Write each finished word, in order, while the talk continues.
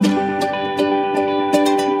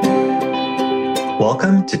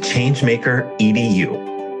Welcome to Changemaker EDU,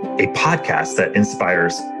 a podcast that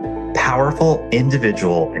inspires powerful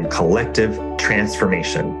individual and collective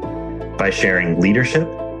transformation by sharing leadership,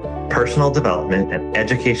 personal development, and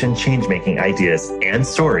education changemaking ideas and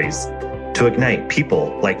stories to ignite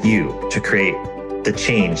people like you to create the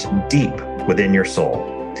change deep within your soul,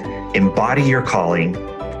 embody your calling,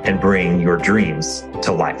 and bring your dreams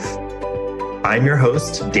to life. I'm your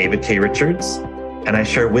host, David K. Richards, and I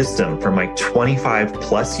share wisdom from my 25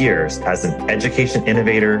 plus years as an education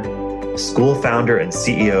innovator, school founder and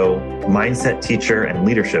CEO, mindset teacher, and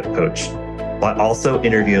leadership coach, while also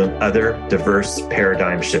interviewing other diverse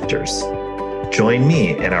paradigm shifters. Join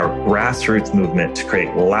me in our grassroots movement to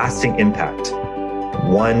create lasting impact,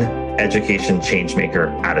 one education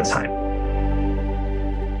changemaker at a time.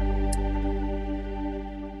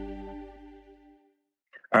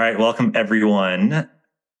 All right, welcome everyone.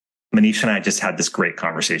 Manisha and I just had this great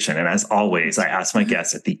conversation. And as always, I ask my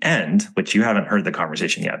guests at the end, which you haven't heard the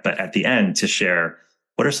conversation yet, but at the end to share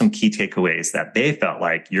what are some key takeaways that they felt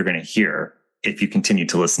like you're going to hear if you continue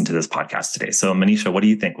to listen to this podcast today. So Manisha, what do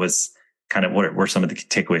you think was what were some of the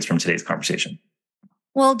takeaways from today's conversation?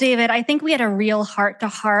 Well, David, I think we had a real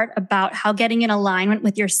heart-to-heart about how getting in alignment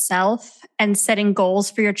with yourself and setting goals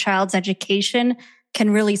for your child's education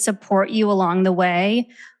can really support you along the way.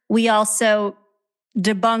 We also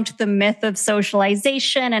debunked the myth of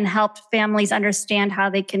socialization and helped families understand how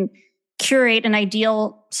they can curate an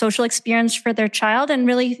ideal social experience for their child and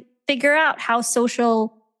really figure out how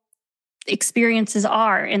social experiences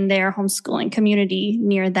are in their homeschooling community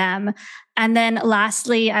near them. And then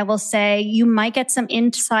lastly, I will say you might get some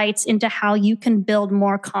insights into how you can build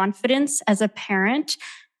more confidence as a parent.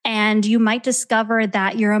 And you might discover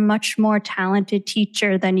that you're a much more talented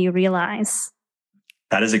teacher than you realize.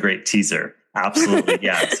 That is a great teaser. Absolutely.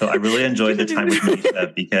 Yeah. So I really enjoyed the time with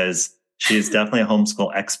Manisha because she is definitely a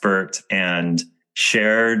homeschool expert and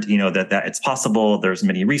shared, that it's possible. There's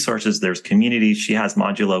many resources. There's community. She has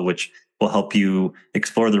Modular, which will help you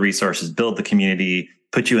explore the resources, build the community,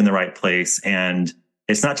 put you in the right place. And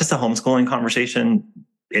it's not just a homeschooling conversation.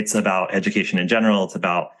 It's about education in general. It's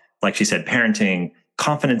about, like she said, parenting,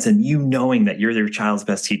 confidence in you knowing that you're your child's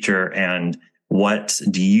best teacher and what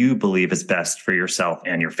do you believe is best for yourself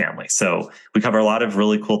and your family. So we cover a lot of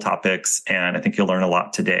really cool topics, and I think you'll learn a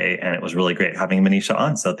lot today. And it was really great having Manisha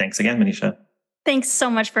on. So thanks again, Manisha. Thanks so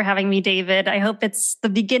much for having me, David. I hope it's the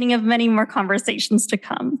beginning of many more conversations to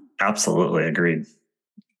come. Absolutely. Agreed.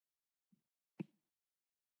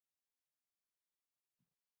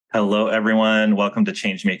 Hello, everyone. Welcome to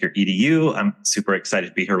Changemaker EDU. I'm super excited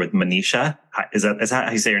to be here with Manisha. Is that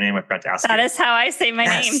how you say your name? I forgot to ask you. That is how I say my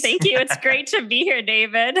name. Thank you. It's great to be here,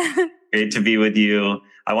 David. Great to be with you.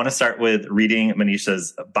 I want to start with reading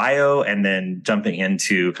Manisha's bio and then jumping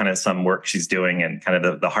into kind of some work she's doing and kind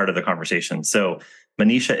of the heart of the conversation. So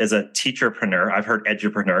Manisha is a teacherpreneur. I've heard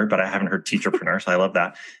edupreneur, but I haven't heard teacherpreneur. So I love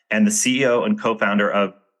that. And the CEO and co-founder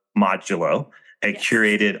of Modular, a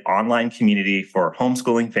curated online community for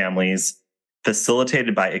homeschooling families,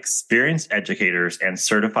 facilitated by experienced educators and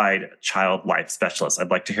certified child life specialists. I'd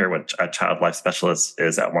like to hear what a child life specialist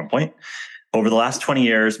is at one point. Over the last 20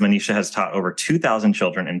 years, Manisha has taught over 2,000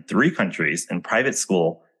 children in 3 countries in private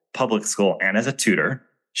school, public school, and as a tutor.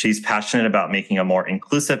 She's passionate about making a more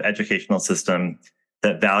inclusive educational system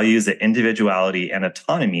that values the individuality and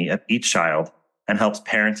autonomy of each child and helps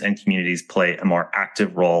parents and communities play a more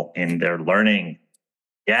active role in their learning.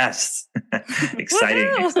 Yes.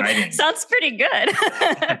 Exciting. Sounds pretty good.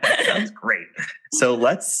 Sounds great. So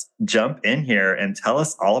let's jump in here and tell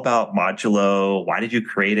us all about Modular. Why did you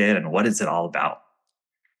create it and what is it all about?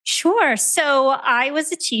 Sure. So I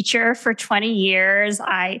was a teacher for 20 years.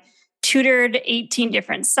 I tutored 18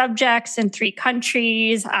 different subjects in 3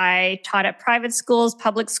 countries. I taught at private schools,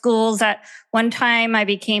 public schools. At one time, I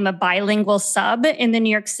became a bilingual sub in the New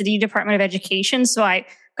York City Department of Education. So I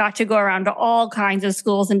got to go around to all kinds of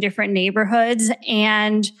schools in different neighborhoods.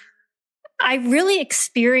 And I really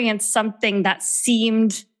experienced something that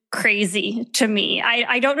seemed crazy to me.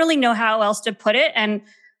 I don't really know how else to put it. And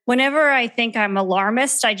whenever I think I'm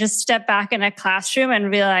alarmist, I just step back in a classroom and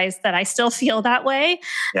realize that I still feel that way,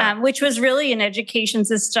 which was really an education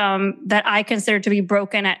system that I consider to be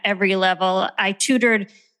broken at every level. I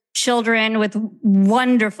tutored children with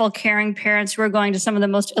wonderful, caring parents who were going to some of the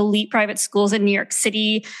most elite private schools in New York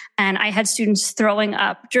City. And I had students throwing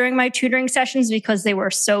up during my tutoring sessions because they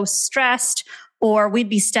were so stressed, or we'd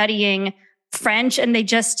be studying French and they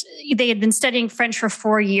had been studying French for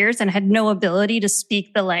 4 years and had no ability to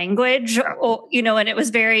speak the language, and it was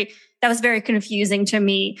very that was very confusing to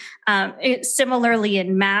me. Similarly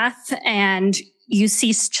in math, and you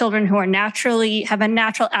see children who have a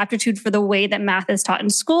natural aptitude for the way that math is taught in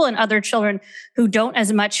school, and other children who don't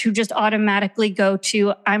as much, who just automatically go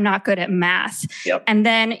to, I'm not good at math. Yep. And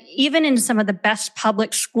then even in some of the best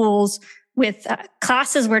public schools with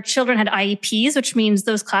classes where children had IEPs, which means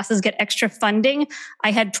those classes get extra funding,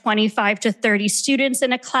 I had 25 to 30 students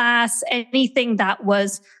in a class, anything that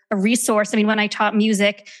was a resource. I mean, when I taught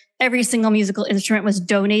music, every single musical instrument was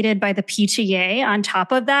donated by the PTA on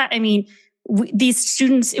top of that. I mean, these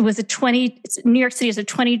students, New York City is a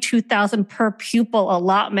 22,000 per pupil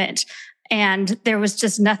allotment, and there was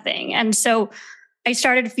just nothing. And so I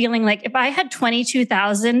started feeling like if I had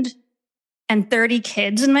 22,030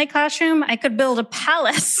 kids in my classroom, I could build a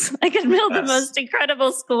palace. I could build the most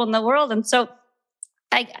incredible school in the world. And so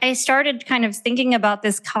I started kind of thinking about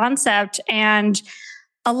this concept, and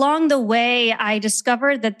along the way, I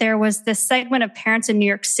discovered that there was this segment of parents in New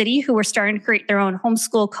York City who were starting to create their own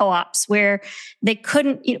homeschool co-ops where they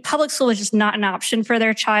couldn't, public school was just not an option for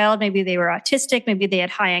their child. Maybe they were autistic, maybe they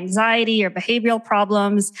had high anxiety or behavioral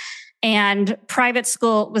problems. And private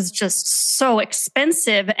school was just so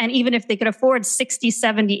expensive. And even if they could afford $60,000,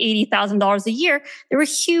 $70,000, $80,000 a year, there were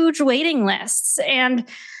huge waiting lists. And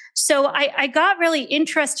so I got really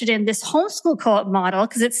interested in this homeschool co-op model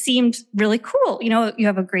because it seemed really cool. You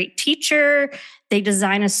have a great teacher. They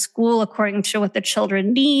design a school according to what the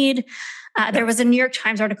children need. There was a New York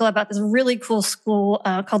Times article about this really cool school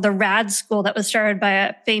called the Rad School that was started by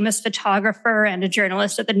a famous photographer and a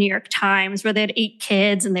journalist at the New York Times, where they had 8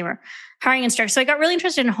 kids and they were hiring instructors. So I got really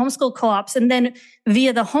interested in homeschool co-ops. And then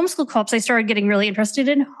via the homeschool co-ops, I started getting really interested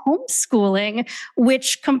in homeschooling,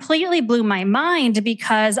 which completely blew my mind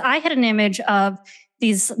because I had an image of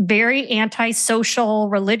these very antisocial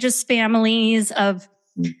religious families of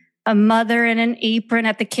a mother in an apron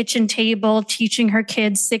at the kitchen table teaching her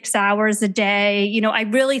kids 6 hours a day. I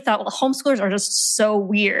really thought, well, homeschoolers are just so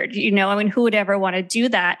weird. Who would ever want to do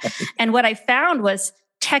that? And what I found was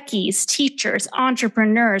techies, teachers,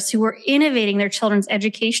 entrepreneurs who were innovating their children's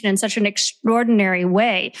education in such an extraordinary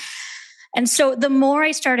way. And so the more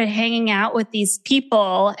I started hanging out with these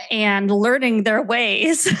people and learning their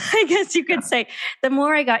ways, I guess you could say, the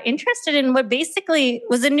more I got interested in what basically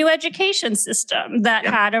was a new education system that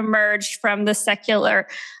had emerged from the secular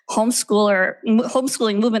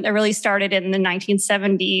homeschooling movement that really started in the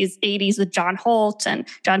 1970s, 80s with John Holt and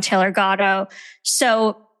John Taylor Gatto.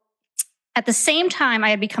 So at the same time, I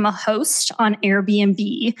had become a host on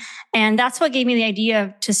Airbnb, and that's what gave me the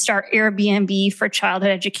idea to start Airbnb for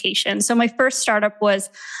childhood education. So my first startup was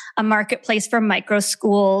a marketplace for micro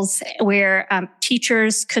schools where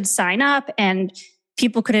teachers could sign up and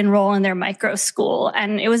people could enroll in their micro school.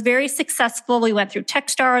 And it was very successful. We went through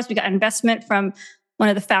Techstars. We got investment from one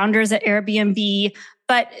of the founders at Airbnb.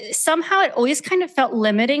 But somehow it always kind of felt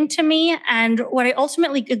limiting to me. And what I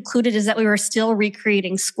ultimately concluded is that we were still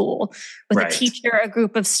recreating school with a teacher, a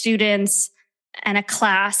group of students, and a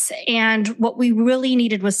class. And what we really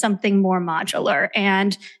needed was something more modular.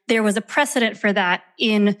 And there was a precedent for that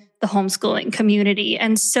in the homeschooling community.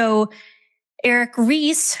 And so Eric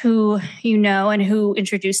Ries, who you know and who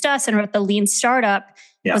introduced us and wrote the Lean Startup,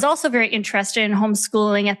 was also very interested in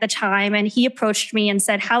homeschooling at the time. And he approached me and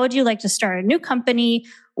said, how would you like to start a new company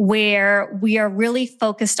where we are really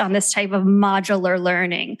focused on this type of modular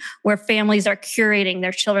learning, where families are curating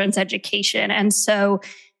their children's education? And so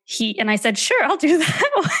I said, sure, I'll do that.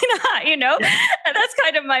 Why not? And that's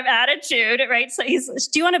kind of my attitude, right? So do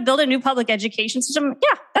you want to build a new public education system?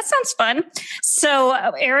 Yeah, that sounds fun. So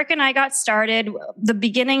Eric and I got started. The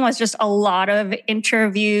beginning was just a lot of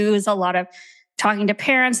interviews, a lot of talking to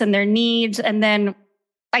parents and their needs. And then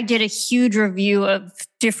I did a huge review of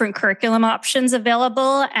different curriculum options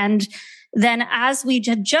available. And then as we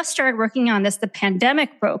had just started working on this, the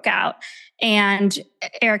pandemic broke out. And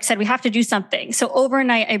Eric said, we have to do something. So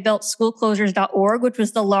overnight, I built schoolclosures.org, which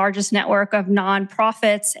was the largest network of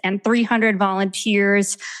nonprofits and 300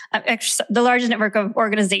 volunteers, the largest network of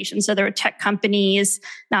organizations. So there were tech companies,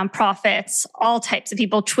 nonprofits, all types of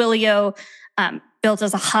people. Twilio, built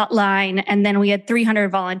as a hotline. And then we had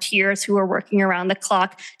 300 volunteers who were working around the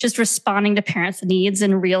clock, just responding to parents' needs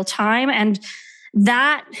in real time. And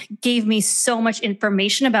that gave me so much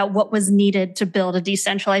information about what was needed to build a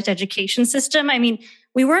decentralized education system. I mean,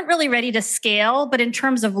 we weren't really ready to scale, but in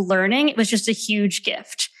terms of learning, it was just a huge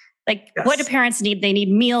gift. What do parents need? They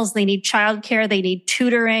need meals, they need childcare, they need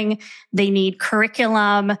tutoring, they need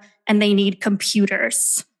curriculum, and they need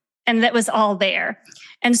computers. And that was all there.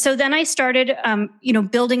 And so then I started,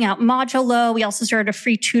 building out Modular. We also started a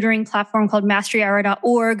free tutoring platform called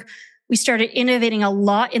masteryhour.org, we started innovating a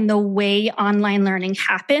lot in the way online learning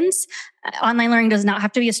happens. Online learning does not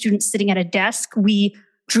have to be a student sitting at a desk. We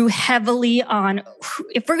drew heavily on,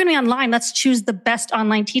 if we're going to be online, let's choose the best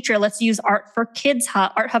online teacher. Let's use Art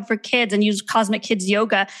Hub for Kids, and use Cosmic Kids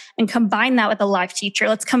Yoga and combine that with a live teacher.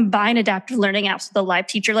 Let's combine adaptive learning apps with a live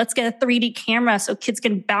teacher. Let's get a 3D camera so kids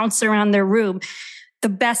can bounce around their room. The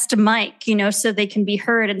best mic, so they can be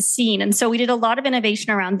heard and seen. And so we did a lot of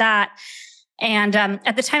innovation around that. And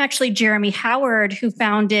at the time, actually, Jeremy Howard, who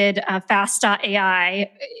founded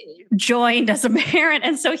Fast.ai, joined as a parent.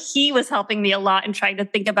 And so he was helping me a lot in trying to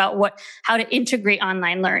think about how to integrate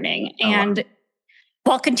online learning. And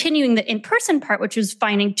while continuing the in-person part, which was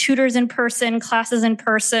finding tutors in person, classes in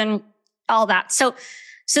person, all that. So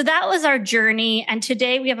that was our journey. And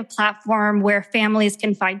today we have a platform where families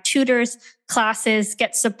can find tutors, classes,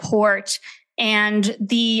 get support. And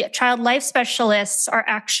the child life specialists are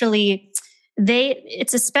actually...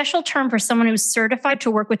 it's a special term for someone who's certified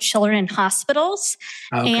to work with children in hospitals.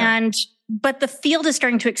 Okay. But the field is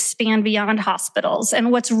starting to expand beyond hospitals.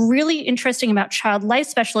 And what's really interesting about child life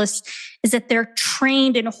specialists is that they're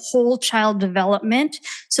trained in whole child development.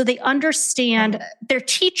 So they understand, they're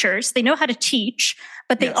teachers, they know how to teach,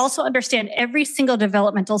 but they also understand every single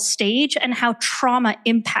developmental stage and how trauma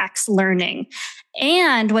impacts learning.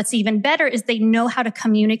 And what's even better is they know how to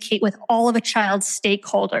communicate with all of a child's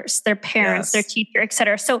stakeholders, their parents, their teacher, et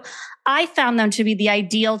cetera. So I found them to be the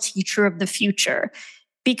ideal teacher of the future.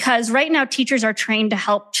 Because right now, teachers are trained to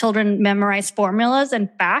help children memorize formulas and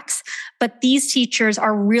facts, but these teachers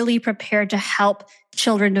are really prepared to help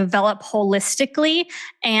children develop holistically.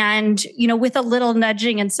 And, with a little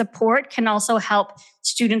nudging and support can also help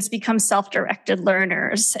students become self-directed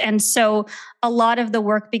learners. And so a lot of the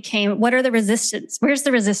work became, where's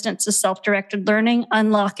the resistance to self-directed learning,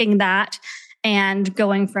 unlocking that and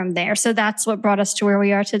going from there. So that's what brought us to where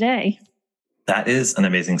we are today. That is an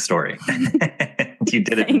amazing story. You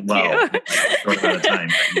did it well in a short amount of time.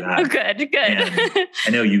 Good. And I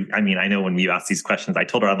know I know when you ask these questions, I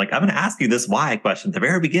told her, I'm going to ask you this why question at the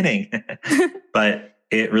very beginning. But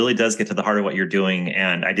it really does get to the heart of what you're doing.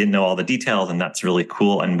 And I didn't know all the details, and that's really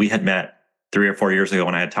cool. And we had met 3 or 4 years ago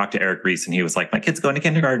when I had talked to Eric Reese, and he was like, my kid's going to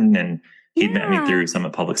kindergarten, and he'd met me through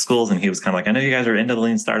Summit Public Schools. And he was kind of like, I know you guys are into the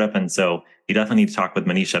lean startup. And so you definitely need to talk with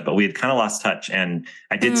Manisha, but we had kind of lost touch. And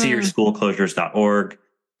I did see your schoolclosures.org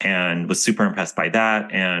and was super impressed by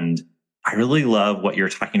that. And I really love what you're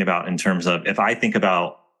talking about in terms of, if I think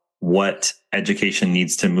about what education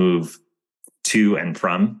needs to move to and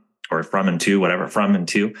from, or from and to, whatever, from and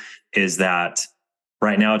to, is that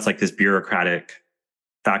right now it's like this bureaucratic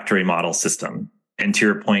factory model system. And to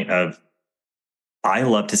your point of, I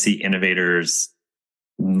love to see innovators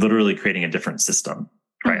literally creating a different system,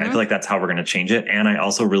 right? I feel like that's how we're going to change it. And I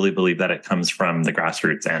also really believe that it comes from the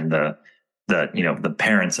grassroots and the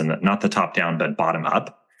parents, and not the top down, but bottom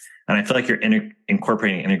up. And I feel like you're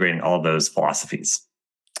integrating all of those philosophies.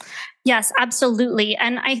 Yes, absolutely.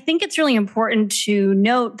 And I think it's really important to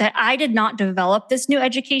note that I did not develop this new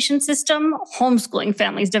education system. Homeschooling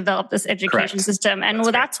families developed this education system. And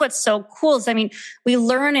that's what's so cool is, we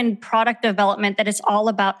learn in product development that it's all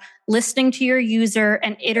about listening to your user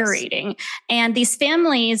and iterating. And these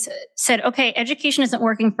families said, okay, education isn't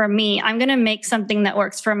working for me. I'm going to make something that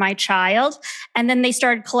works for my child. And then they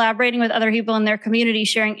started collaborating with other people in their community,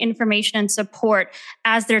 sharing information and support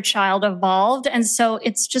as their child evolved. And so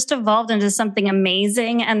it's just evolved into something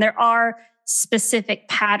amazing. And there are specific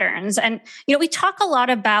patterns. And, we talk a lot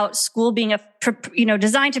about school being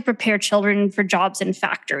designed to prepare children for jobs in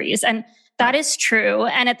factories. And that is true.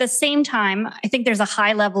 And at the same time, I think there's a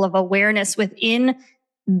high level of awareness within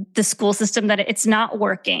the school system that it's not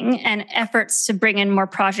working, and efforts to bring in more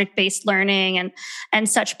project-based learning and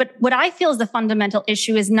such. But what I feel is the fundamental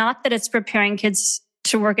issue is not that it's preparing kids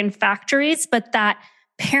to work in factories, but that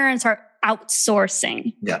parents are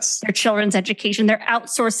outsourcing their children's education. They're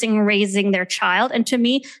outsourcing raising their child. And to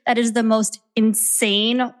me, that is the most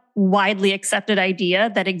insane, widely accepted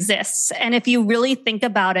idea that exists. And if you really think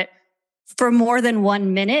about it, for more than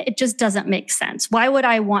 1 minute, it just doesn't make sense. Why would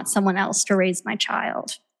I want someone else to raise my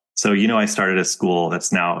child? So, I started a school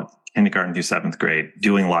that's now kindergarten through 7th grade,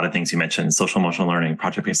 doing a lot of things you mentioned, social emotional learning,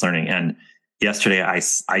 project-based learning. And yesterday, I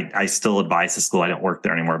still advise the school. I don't work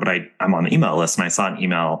there anymore, but I'm on the email list, and I saw an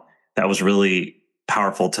email that was really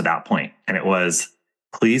powerful to that point. And it was,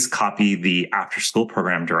 please copy the after-school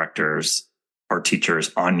program directors or teachers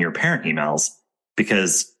on your parent emails,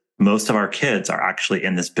 because most of our kids are actually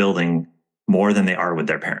in this building more than they are with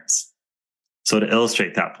their parents. So to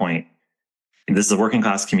illustrate that point, this is a working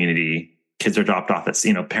class community. Kids are dropped off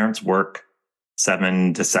at, parents work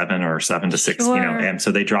 7 to 7 or 7 to 6, Sure. and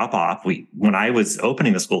so they drop off. When I was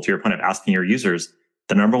opening the school, to your point of asking your users,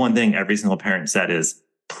 the number one thing every single parent said is,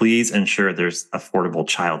 please ensure there's affordable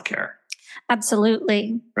childcare.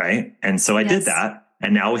 Absolutely. Right. And so I did that.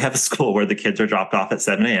 And now we have a school where the kids are dropped off at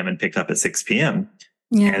 7 a.m. and picked up at 6 p.m.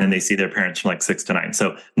 Yeah. And then they see their parents from like 6 to 9.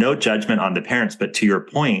 So no judgment on the parents, but to your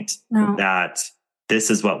point, that this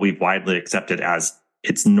is what we've widely accepted as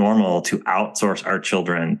it's normal to outsource our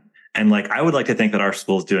children. And like, I would like to think that our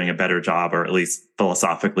school is doing a better job, or at least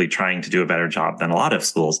philosophically trying to do a better job than a lot of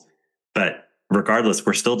schools. But regardless,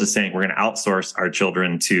 we're still just saying we're going to outsource our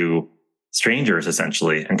children to strangers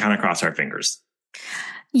essentially and kind of cross our fingers.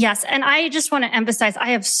 Yes. And I just want to emphasize,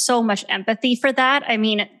 I have so much empathy for that. I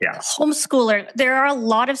mean, homeschooler, there are a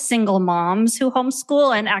lot of single moms who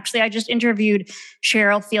homeschool. And actually, I just interviewed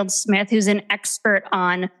Cheryl Field Smith, who's an expert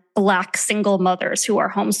on Black single mothers who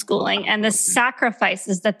are homeschooling. And the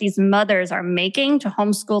sacrifices that these mothers are making to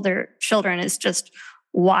homeschool their children is just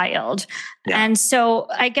wild. Yeah. And so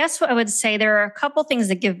I guess what I would say, there are a couple things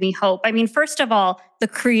that give me hope. I mean, first of all, the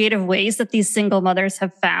creative ways that these single mothers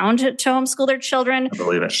have found to homeschool their children,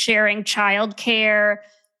 sharing childcare,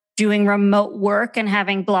 doing remote work and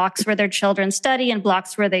having blocks where their children study and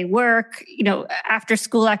blocks where they work, after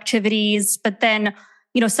school activities. But then,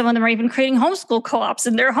 some of them are even creating homeschool co-ops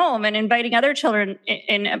in their home and inviting other children.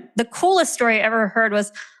 And the coolest story I ever heard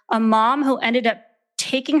was a mom who ended up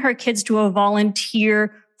taking her kids to a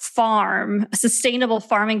volunteer farm, a sustainable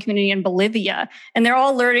farming community in Bolivia. And they're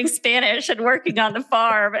all learning Spanish and working on the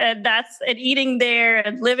farm and eating there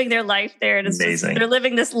and living their life there. And it's amazing. They're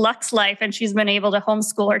living this luxe life. And she's been able to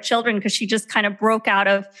homeschool her children because she just kind of broke out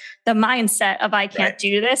of the mindset of I can't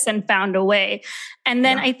do this and found a way. And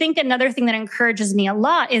then I think another thing that encourages me a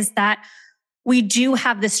lot is that we do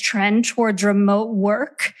have this trend towards remote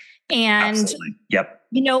work. And absolutely. Yep.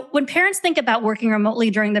 When parents think about working remotely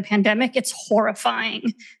during the pandemic, it's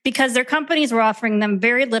horrifying because their companies were offering them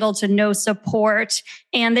very little to no support.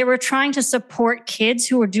 And they were trying to support kids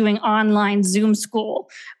who were doing online Zoom school,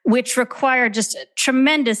 which required just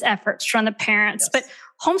tremendous efforts from the parents. Yes. But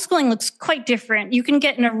homeschooling looks quite different. You can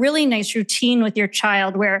get in a really nice routine with your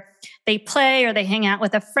child where they play or they hang out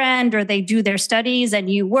with a friend or they do their studies and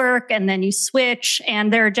you work and then you switch.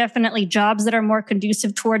 And there are definitely jobs that are more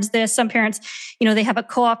conducive towards this. Some parents, they have a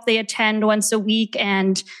co-op they attend once a week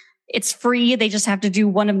and it's free. They just have to do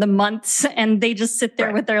one of the months and they just sit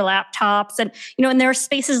there with their laptops. And, and there are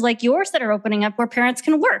spaces like yours that are opening up where parents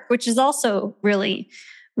can work, which is also really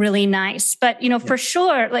nice. But, for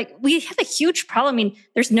sure, like we have a huge problem. I mean,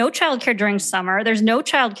 there's no childcare during summer. There's no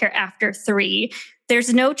childcare after 3.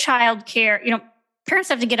 There's no childcare. Parents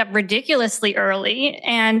have to get up ridiculously early.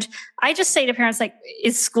 And I just say to parents, like,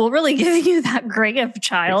 is school really giving you that great of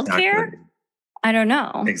childcare? Exactly. I don't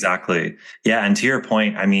know. Exactly. Yeah. And to your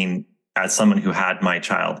point, I mean, as someone who had my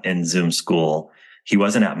child in Zoom school, he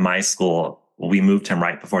wasn't at my school. We moved him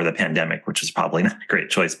right before the pandemic, which was probably not a great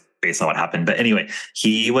choice based on what happened. But anyway,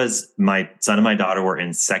 my son and my daughter were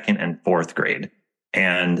in 2nd and 4th grade,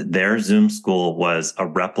 and their Zoom school was a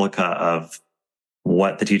replica of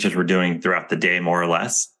what the teachers were doing throughout the day, more or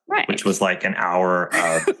less, which was like an hour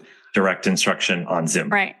of direct instruction on Zoom.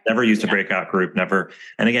 Right. Never used a breakout group, never.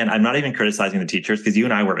 And again, I'm not even criticizing the teachers because you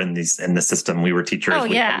and I were in the system. We were teachers. Oh,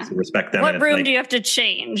 yeah. We respect them. What room do you have to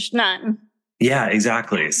change? None. Yeah,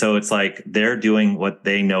 exactly. So it's like they're doing what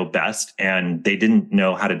they know best and they didn't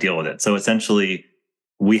know how to deal with it. So essentially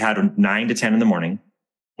we had 9 to 10 in the morning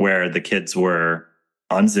where the kids were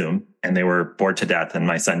on Zoom and they were bored to death. And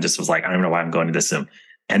my son just was like, I don't know why I'm going to this Zoom.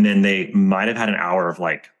 And then they might have had an hour of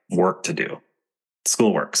like work to do,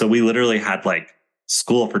 schoolwork. So we literally had like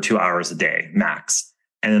school for 2 hours a day max.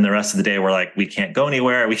 And then the rest of the day we're like, we can't go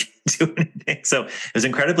anywhere. We can't do anything. So it was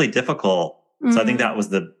incredibly difficult. Mm-hmm. So I think that was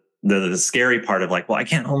the scary part of like, well, I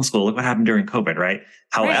can't homeschool. Look what happened during COVID, right?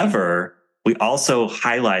 However, we also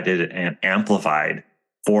highlighted and amplified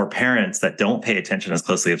for parents that don't pay attention as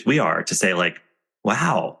closely as we are to say like,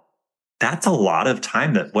 wow, that's a lot of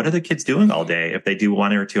time. What are the kids doing all day if they do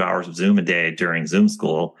 1 or 2 hours of Zoom a day during Zoom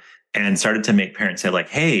school? And started to make parents say like,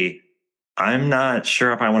 hey, I'm not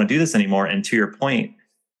sure if I want to do this anymore. And to your point,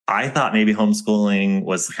 I thought maybe homeschooling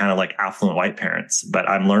was kind of like affluent white parents, but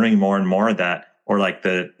I'm learning more and more that, or like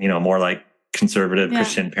the, more like conservative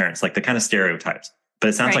Christian parents, like the kind of stereotypes, but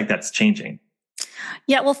it sounds like that's changing.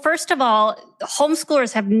 Yeah. Well, first of all,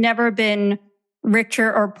 homeschoolers have never been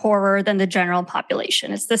richer or poorer than the general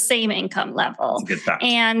population. It's the same income level. That's a good fact.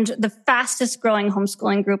 And the fastest growing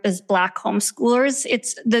homeschooling group is Black homeschoolers.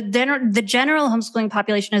 It's the general homeschooling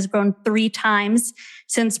population has grown 3 times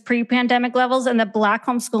since pre-pandemic levels, and the Black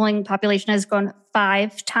homeschooling population has grown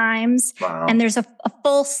 5 times. Wow. And there's a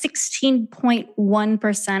full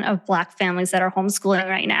 16.1% of Black families that are homeschooling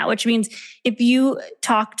right now, which means if you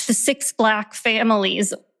talk to 6 Black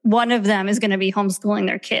families, one of them is going to be homeschooling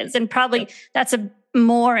their kids. And probably that's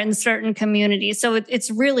more in certain communities. So it's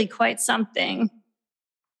really quite something.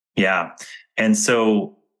 Yeah. And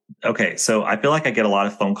so, okay. So I feel like I get a lot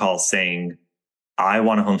of phone calls saying, I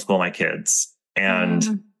want to homeschool my kids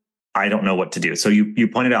and I don't know what to do. So you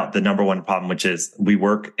pointed out the number one problem, which is we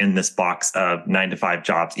work in this box of 9 to 5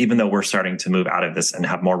 jobs, even though we're starting to move out of this and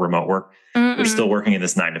have more remote work. We're still working in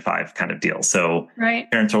this 9 to 5 kind of deal. So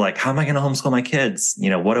parents are like, how am I going to homeschool my kids?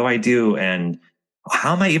 What do I do? And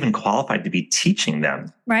how am I even qualified to be teaching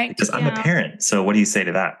them? Right. Because I'm a parent. So what do you say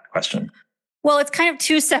to that question? Well, it's kind of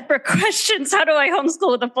 2 separate questions. How do I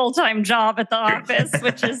homeschool with a full-time job at the office,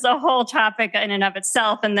 which is a whole topic in and of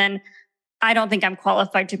itself. And then I don't think I'm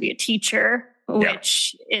qualified to be a teacher,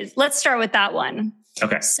 which is, let's start with that one.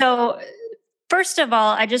 Okay. So first of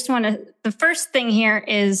all, the first thing here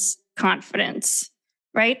is confidence,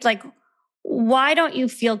 right? Like, why don't you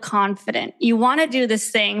feel confident? You want to do this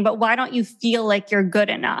thing, but why don't you feel like you're good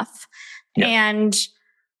enough? Yeah. And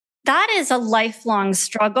that is a lifelong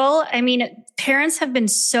struggle. I mean, parents have been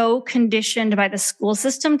so conditioned by the school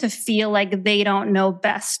system to feel like they don't know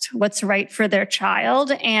best what's right for their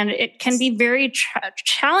child. And it can be very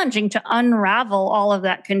challenging to unravel all of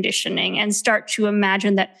that conditioning and start to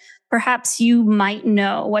imagine that perhaps you might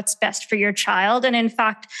know what's best for your child. And in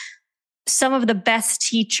fact, some of the best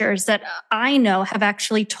teachers that I know have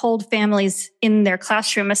actually told families in their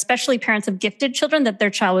classroom, especially parents of gifted children, that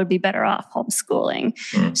their child would be better off homeschooling.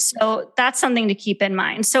 So that's something to keep in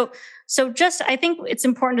mind. So I think it's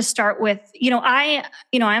important to start with, I'm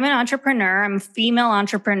an entrepreneur. I'm a female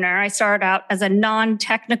entrepreneur. I started out as a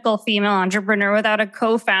non-technical female entrepreneur without a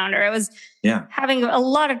co-founder. I was having a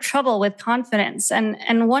lot of trouble with confidence.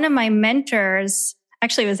 And one of my mentors,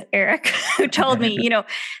 actually, it was Eric who told me,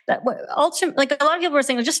 that ultimately, like a lot of people were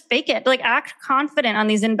saying, well, just fake it, like act confident on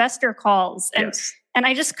these investor calls. And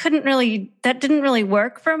I just that didn't really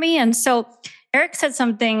work for me. And so Eric said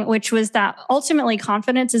something, which was that ultimately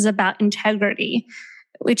confidence is about integrity,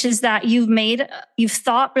 which is that you've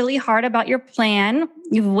thought really hard about your plan.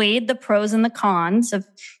 You've weighed the pros and the cons of,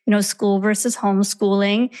 school versus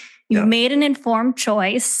homeschooling. You've made an informed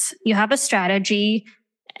choice. You have a strategy.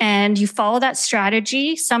 And you follow that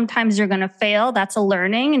strategy. Sometimes you're going to fail. That's a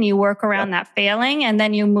learning, and you work around that failing, and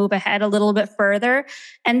then you move ahead a little bit further.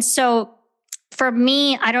 And so for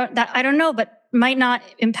me, I don't know, but might not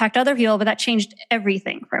impact other people, but that changed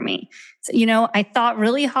everything for me. So, I thought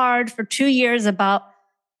really hard for 2 years about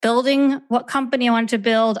building what company I wanted to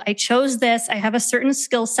build. I chose this. I have a certain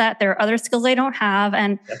skill set. There are other skills I don't have.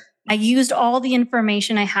 And I used all the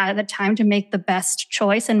information I had at the time to make the best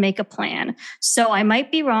choice and make a plan. So I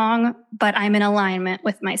might be wrong, but I'm in alignment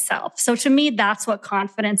with myself. So to me, that's what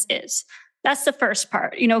confidence is. That's the first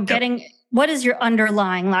part, getting what is your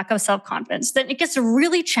underlying lack of self-confidence. Then it gets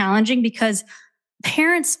really challenging because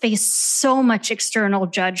parents face so much external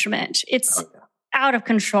judgment. It's out of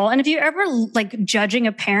control. And if you're ever judging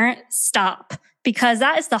a parent, stop. Because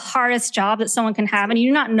that is the hardest job that someone can have, and you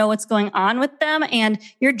do not know what's going on with them, and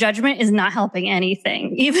your judgment is not helping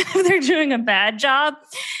anything. Even if they're doing a bad job,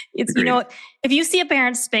 it's if you see a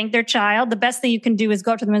parent spank their child, the best thing you can do is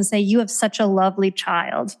go up to them and say, "You have such a lovely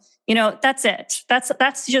child." That's it. That's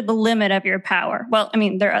the limit of your power. Well, I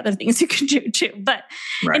mean, there are other things you can do too, but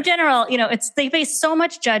in general, they face so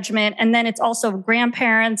much judgment, and then it's also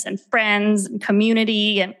grandparents and friends and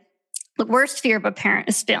community and. The worst fear of a parent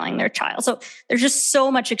is failing their child. So there's just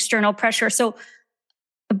so much external pressure. So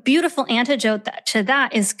a beautiful antidote to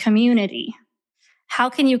that is community. How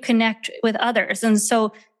can you connect with others? And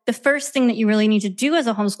so the first thing that you really need to do as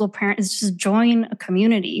a homeschool parent is just join a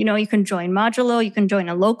community. You can join Modular, you can join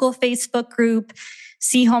a local Facebook group.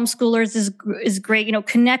 See Homeschoolers is great.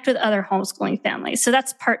 Connect with other homeschooling families. So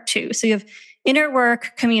that's part 2. So you have inner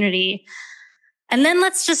work, community. And then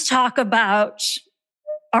let's just talk about,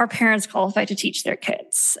 are parents qualified to teach their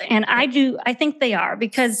kids? And I think they are,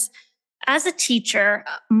 because as a teacher,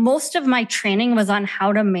 most of my training was on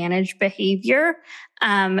how to manage behavior.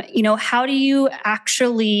 How do you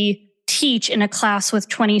actually teach in a class with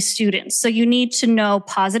 20 students. So you need to know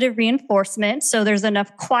positive reinforcement. So there's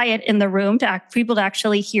enough quiet in the room to people to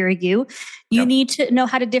actually hear you. You need to know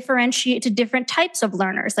how to differentiate to different types of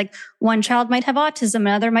learners. Like one child might have autism,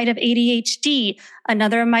 another might have ADHD,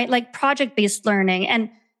 another might like project-based learning. And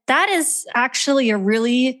that is actually a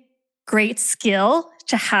really great skill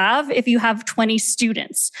to have if you have 20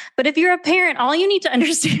 students. But if you're a parent, all you need to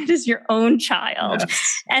understand is your own child.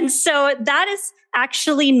 Yes. And so that is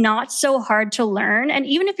actually not so hard to learn. And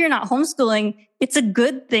even if you're not homeschooling, it's a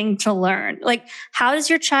good thing to learn. Like, how does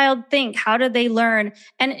your child think? How do they learn?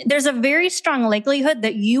 And there's a very strong likelihood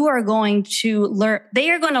that you are going to learn. They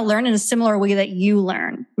are going to learn in a similar way that you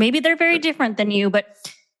learn. Maybe they're very different than you, but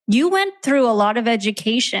you went through a lot of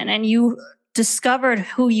education and you discovered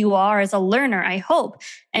who you are as a learner, I hope.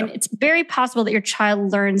 And it's very possible that your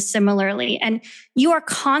child learns similarly. And you are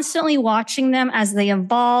constantly watching them as they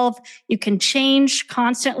evolve. You can change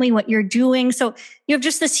constantly what you're doing. So you have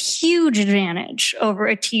just this huge advantage over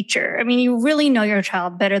a teacher. I mean, you really know your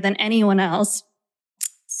child better than anyone else.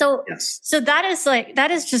 So that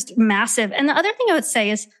is just massive. And the other thing I would say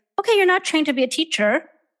is, okay, you're not trained to be a teacher,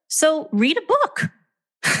 so read a book.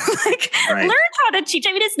 Learn how to teach.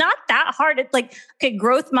 I mean, it's not that hard. It's like, okay,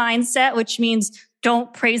 growth mindset, which means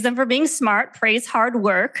don't praise them for being smart, praise hard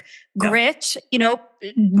work, grit,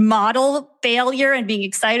 model failure and being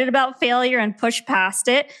excited about failure and push past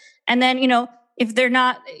it. And then, if they're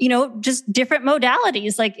not, just different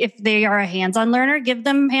modalities, like if they are a hands-on learner, give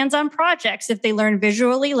them hands-on projects. If they learn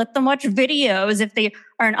visually, let them watch videos. If they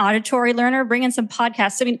are an auditory learner, bring in some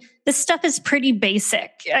podcasts. I mean, this stuff is pretty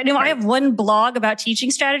basic. I know I have one blog about teaching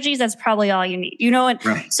strategies. That's probably all you need,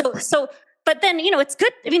 but then, it's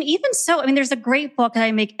good. I mean, even so, there's a great book that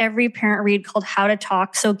I make every parent read called How to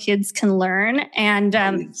Talk So Kids Can Learn. And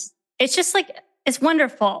it's just like, it's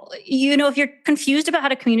wonderful. If you're confused about how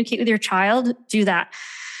to communicate with your child, do that.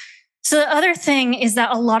 So the other thing is that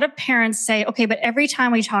a lot of parents say, okay, but every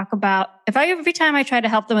time I try to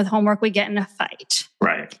help them with homework, we get in a fight.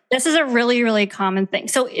 Right. This is a really, really common thing.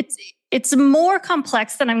 So it's more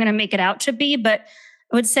complex than I'm going to make it out to be, but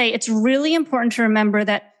I would say it's really important to remember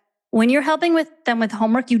that when you're helping them with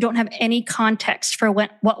homework, you don't have any context for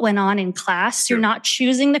what went on in class. You're not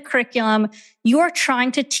choosing the curriculum. You are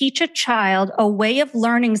trying to teach a child a way of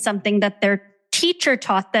learning something that their teacher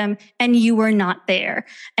taught them, and you were not there.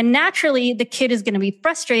 And naturally, the kid is going to be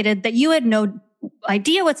frustrated that you had no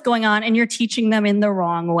idea what's going on and you're teaching them in the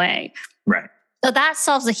wrong way. Right. So that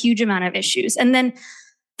solves a huge amount of issues. And then,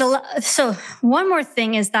 so one more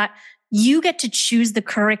thing is that you get to choose the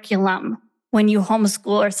curriculum when you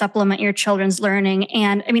homeschool or supplement your children's learning.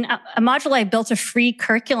 And at Modular, I built a free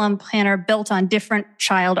curriculum planner built on different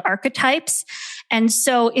child archetypes. And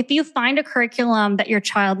so if you find a curriculum that your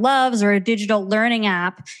child loves or a digital learning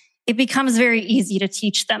app, it becomes very easy to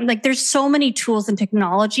teach them. Like, there's so many tools and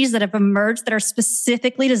technologies that have emerged that are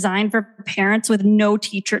specifically designed for parents with no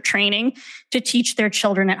teacher training to teach their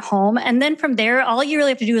children at home. And then from there, all you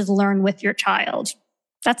really have to do is learn with your child.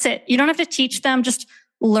 That's it. You don't have to teach them, just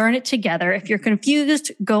learn it together. If you're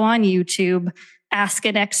confused, go on YouTube, ask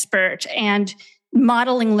an expert. And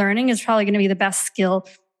modeling learning is probably going to be the best skill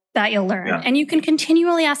that you'll learn. Yeah. And you can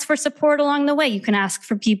continually ask for support along the way. You can ask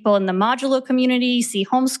for people in the Modular community, see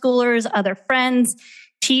homeschoolers, other friends,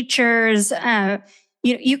 teachers.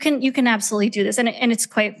 You can absolutely do this. And it's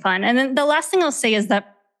quite fun. And then the last thing I'll say is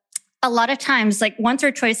that a lot of times, like once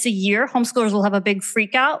or twice a year, homeschoolers will have a big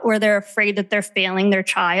freak out where they're afraid that they're failing their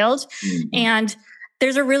child. Mm-hmm. And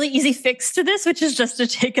there's a really easy fix to this, which is just to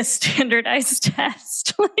take a standardized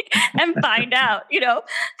test and find out,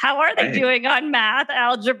 how are they doing on math,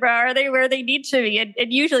 algebra? Are they where they need to be? And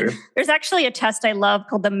usually there's actually a test I love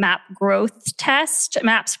called the MAPS growth test. And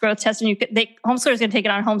homeschoolers can take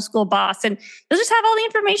it on Homeschool Boss, and you'll just have all the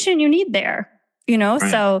information you need there,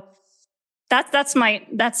 So that's my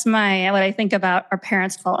what I think about, are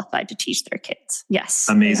parents qualified to teach their kids? Yes.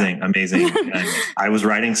 Amazing. And I was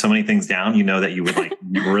writing so many things down, that you would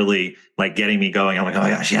really getting me going. I'm like, oh my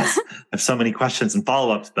gosh, yes. I have so many questions and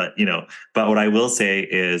follow-ups, but what I will say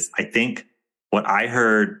is, I think what I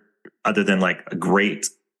heard, other than a great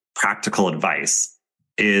practical advice,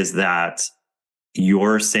 is that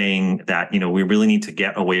you're saying that, we really need to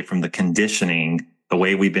get away from the conditioning, the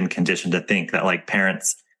way we've been conditioned to think that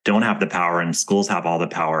parents don't have the power and schools have all the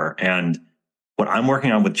power. And what I'm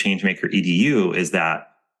working on with Changemaker EDU is that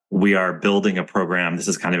we are building a program. This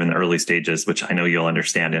is kind of in the early stages, which I know you'll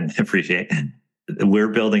understand and appreciate. We're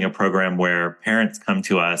building a program where parents come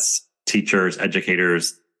to us, teachers,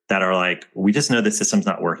 educators, that are like, we just know the system's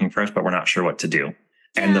not working for us, but we're not sure what to do.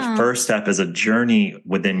 Yeah. And the first step is a journey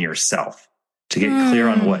within yourself to get clear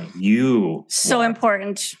on what you so want,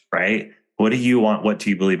 important, right? What do you want? What do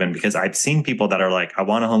you believe in? Because I've seen people that are like, I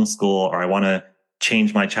want to homeschool, or I want to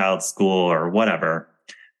change my child's school or whatever,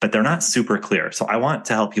 but they're not super clear. So I want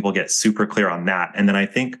to help people get super clear on that. And then I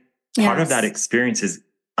think part of that experience is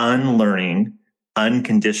unlearning,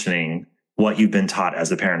 unconditioning what you've been taught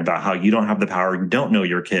as a parent about how you don't have the power, you don't know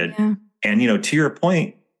your kid. Yeah. And, to your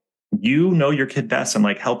point, you know your kid best, and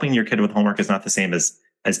like helping your kid with homework is not the same as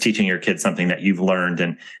teaching your kid something that you've learned.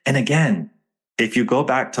 And again, if you go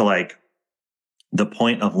back to like the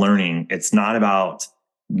point of learning, it's not about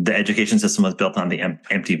the education system was built on the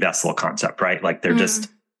empty vessel concept, right? Like they're just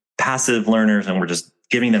passive learners and we're just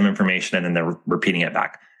giving them information and then they're repeating it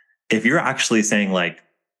back. If you're actually saying like,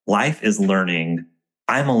 life is learning,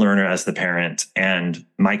 I'm a learner as the parent, and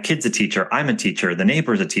my kid's a teacher, I'm a teacher, the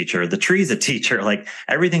neighbor's a teacher, the tree's a teacher, like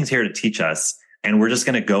everything's here to teach us. And we're just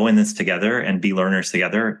going to go in this together and be learners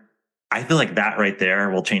together. I feel like that right there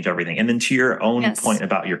will change everything. And then to your own point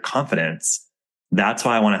about your confidence, that's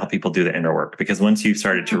why I want to help people do the inner work, because once you've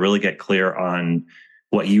started to really get clear on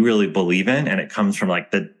what you really believe in, and it comes from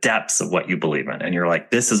like the depths of what you believe in, and you're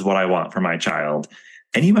like, this is what I want for my child.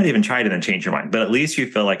 And you might even try to then change your mind, but at least you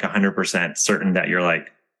feel like 100% certain that you're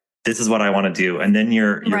like, this is what I want to do. And then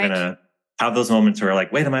you're going to have those moments where you're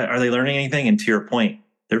like, wait, are they learning anything? And to your point,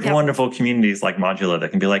 there's wonderful communities like Modular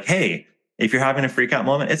that can be like, hey, if you're having a freak out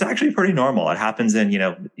moment, it's actually pretty normal. It happens in,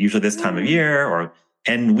 usually this time of year,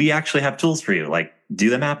 and we actually have tools for you, like do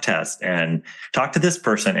the map test and talk to this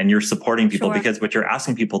person, and you're supporting people because what you're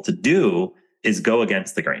asking people to do is go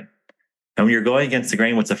against the grain. And when you're going against the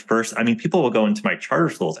grain, what's the first, people will go into my charter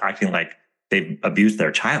schools acting like they've abused their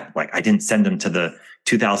child. Like I didn't send them to the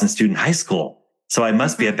 2000 student high school, so I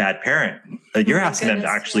must be a bad parent. You're asking them to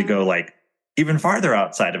actually go like even farther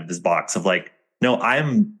outside of this box of like, no,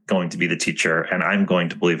 I'm going to be the teacher and I'm going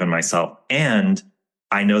to believe in myself. And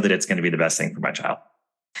I know that it's going to be the best thing for my child.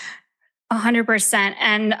 100%.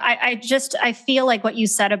 And I feel like what you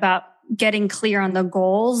said about getting clear on the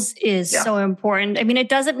goals is so important. It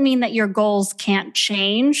doesn't mean that your goals can't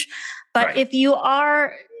change, but if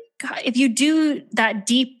you do that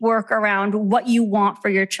deep work around what you want for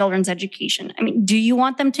your children's education, do you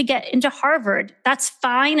want them to get into Harvard? That's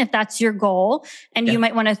fine if that's your goal. And you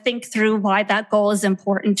might want to think through why that goal is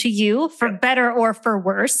important to you, for better or for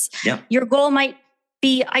worse. Your goal might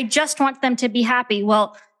be, I just want them to be happy.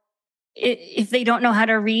 Well, if they don't know how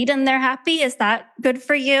to read and they're happy, is that good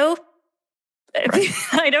for you?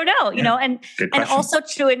 I don't know, and also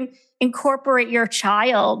to incorporate your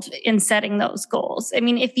child in setting those goals.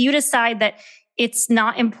 If you decide that it's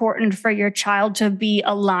not important for your child to be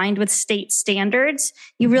aligned with state standards,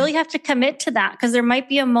 you really have to commit to that, because there might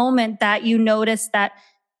be a moment that you notice that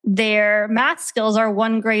their math skills are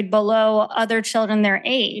one grade below other children their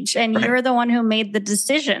age. And you're the one who made the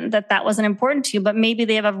decision that that wasn't important to you, but maybe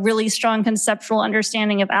they have a really strong conceptual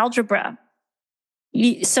understanding of algebra.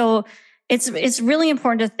 So it's really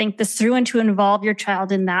important to think this through and to involve your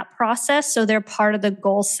child in that process so they're part of the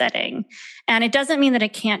goal setting. And it doesn't mean that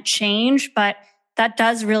it can't change, but that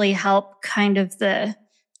does really help kind of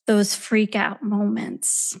those freak out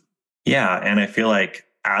moments. Yeah. And I feel like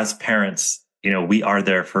as parents, we are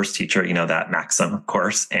their first teacher, that maxim, of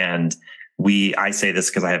course. And I say this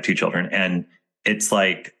because I have two children, and it's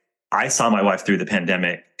like, I saw my wife through the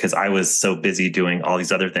pandemic because I was so busy doing all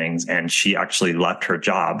these other things. And she actually left her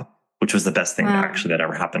job, which was the best thing that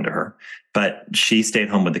ever happened to her. But she stayed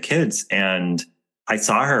home with the kids, and I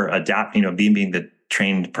saw her adapt, being the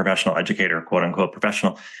trained professional educator, quote unquote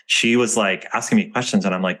professional. She was like asking me questions,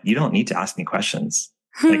 and I'm like, you don't need to ask me questions.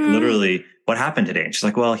 Like literally, what happened today? And she's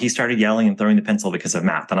like, well, he started yelling and throwing the pencil because of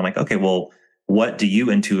math. And I'm like, okay, well, what do you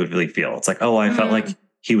intuitively feel? It's like, oh, I felt like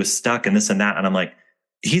he was stuck in this and that. And I'm like,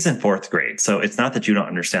 he's in fourth grade. So it's not that you don't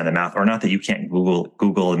understand the math, or not that you can't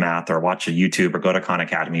Google the math or watch a YouTube or go to Khan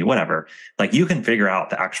Academy, whatever. Like you can figure out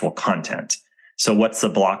the actual content. So what's the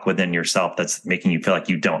block within yourself that's making you feel like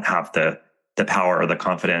you don't have the power or the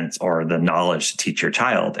confidence or the knowledge to teach your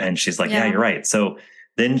child? And she's like, yeah, you're right. So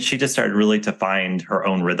then she just started really to find her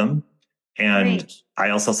own rhythm. And I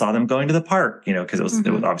also saw them going to the park, because it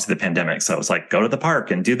was obviously the pandemic. So it was like, go to the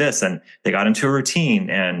park and do this. And they got into a routine,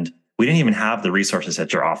 and we didn't even have the resources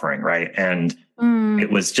that you're offering. Right. And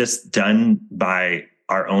it was just done by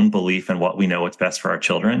our own belief in what we know what's best for our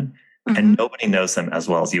children. And nobody knows them as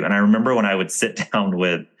well as you. And I remember when I would sit down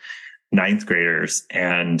with ninth graders,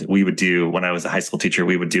 and we would do, when I was a high school teacher,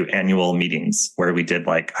 we would do annual meetings where we did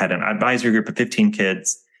I had an advisory group of 15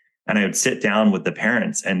 kids, and I would sit down with the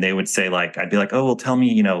parents, and they would say I'd be like, oh, well, tell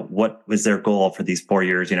me, what was their goal for these 4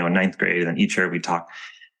 years, in ninth grade? And then each year we talk,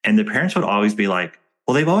 and the parents would always be like,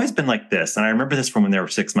 well, they've always been like this. And I remember this from when they were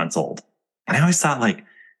 6 months old. And I always thought like,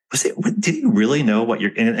 did you really know what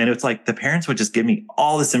you're, and it's like the parents would just give me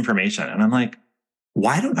all this information. And I'm like,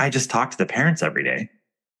 why don't I just talk to the parents every day?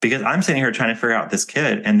 Because I'm sitting here trying to figure out this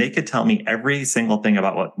kid and they could tell me every single thing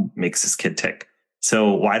about what makes this kid tick.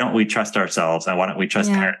 So why don't we trust ourselves? And why don't we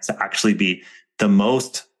trust parents to actually be the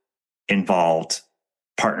most involved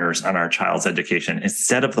partners on our child's education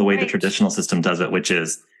instead of the way the traditional system does it, which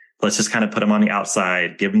is let's just kind of put them on the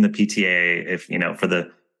outside, give them the PTA. If, for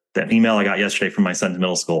the email I got yesterday from my son's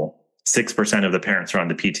middle school, 6% of the parents are on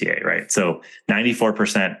the PTA, right? So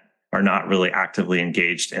 94% are not really actively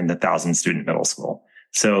engaged in the 1,000 student middle school.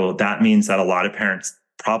 So that means that a lot of parents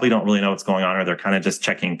probably don't really know what's going on, or they're kind of just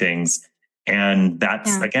checking things. And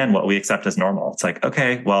that's, again, what we accept as normal. It's like,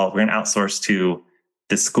 okay, well, we're going to outsource to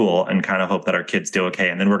this school and kind of hope that our kids do okay.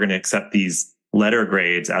 And then we're going to accept these letter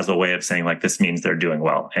grades as a way of saying like, this means they're doing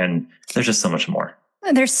well. And there's just so much more.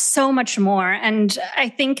 There's so much more. And I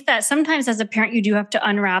think that sometimes as a parent, you do have to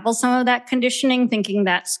unravel some of that conditioning, thinking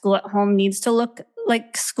that school at home needs to look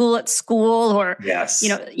like school at school, or,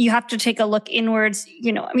 you have to take a look inwards.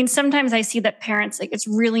 Sometimes I see that parents, like, it's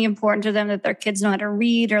really important to them that their kids know how to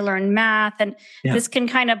read or learn math. And this can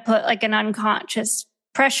kind of put like an unconscious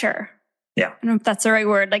pressure. I don't know if that's the right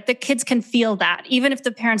word. Like the kids can feel that, even if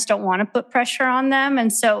the parents don't want to put pressure on them.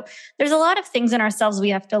 And so there's a lot of things in ourselves we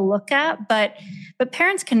have to look at, but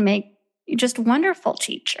parents can make just wonderful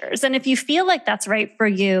teachers. And if you feel like that's right for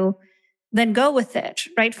you, then go with it,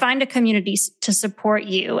 right? Find a community to support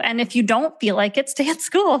you. And if you don't feel like it, stay at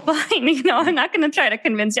school. Fine. I'm not going to try to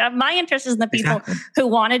convince you. My interest is in the people who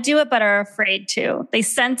want to do it, but are afraid to. They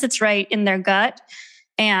sense it's right in their gut.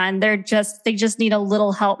 And they just need a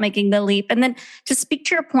little help making the leap. And then to speak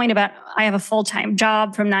to your point about, I have a full-time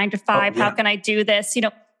job from 9 to 5. How can I do this?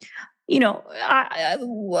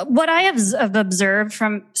 What I have observed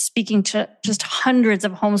from speaking to just hundreds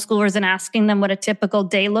of homeschoolers and asking them what a typical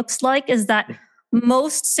day looks like is that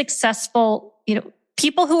most successful,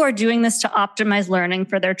 people who are doing this to optimize learning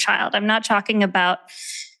for their child. I'm not talking about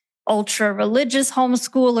ultra religious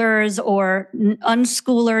homeschoolers or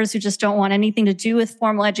unschoolers who just don't want anything to do with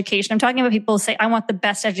formal education. I'm talking about people who say, I want the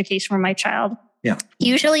best education for my child.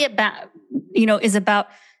 Usually is about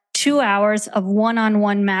 2 hours of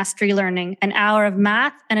one-on-one mastery learning, an hour of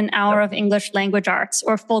math and an hour of English language arts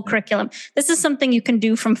or full curriculum. This is something you can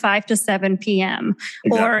do from 5 to 7 p.m.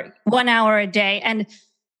 or 1 hour a day. And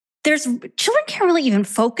children can't really even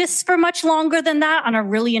focus for much longer than that on a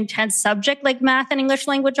really intense subject like math and English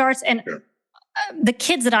language arts. And the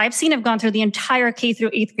kids that I've seen have gone through the entire K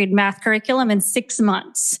through 8th grade math curriculum in 6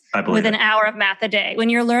 months with an hour of math a day.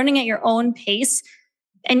 When you're learning at your own pace,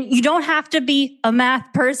 and you don't have to be a math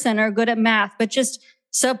person or good at math, but just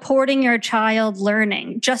supporting your child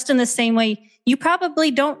learning, just in the same way you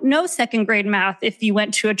probably don't know second grade math if you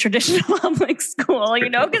went to a traditional public school,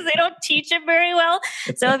 because they don't teach it very well.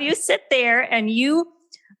 So if you sit there and you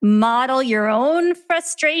model your own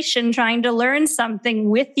frustration trying to learn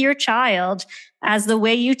something with your child as the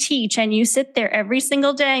way you teach, and you sit there every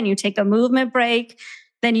single day and you take a movement break,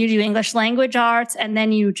 then you do English language arts, and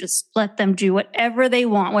then you just let them do whatever they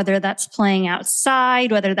want, whether that's playing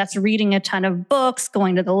outside, whether that's reading a ton of books,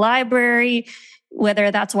 going to the library,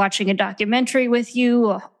 whether that's watching a documentary with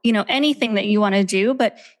you, anything that you want to do.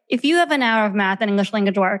 But if you have an hour of math and English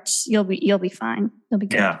language arts, you'll be fine. You'll be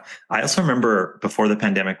good. Yeah. I also remember before the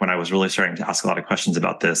pandemic when I was really starting to ask a lot of questions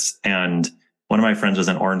about this. And one of my friends was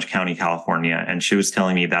in Orange County, California, and she was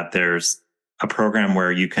telling me that there's a program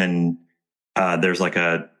where you can, there's like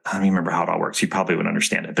I don't even remember how it all works. You probably would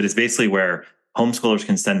understand it, but it's basically where homeschoolers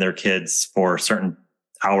can send their kids for certain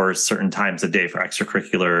hours, certain times a day for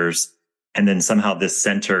extracurriculars. And then somehow this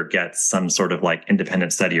center gets some sort of like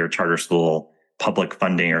independent study or charter school public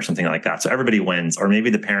funding or something like that. So everybody wins, or maybe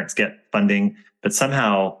the parents get funding, but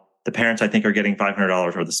somehow the parents, I think, are getting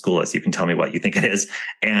 $500 where the school is. You can tell me what you think it is.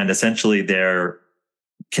 And essentially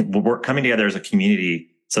we're coming together as a community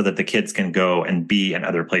so that the kids can go and be in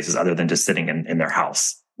other places other than just sitting in their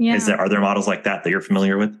house. Are there models like that you're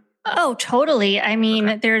familiar with? Oh, totally. I mean,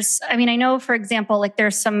 I know, for example, like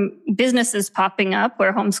there's some businesses popping up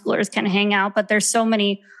where homeschoolers can hang out, but there's so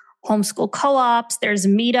many homeschool co-ops, there's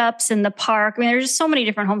meetups in the park. I mean, there's just so many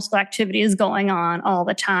different homeschool activities going on all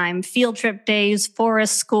the time. Field trip days,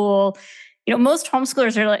 forest school. Most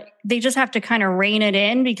homeschoolers are like, they just have to kind of rein it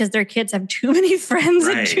in because their kids have too many friends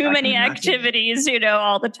and too many activities,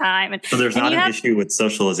 all the time. So there's not an issue with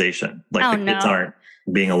socialization. Like kids aren't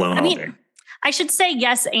being alone all day. I should say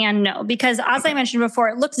yes and no, because as I mentioned before,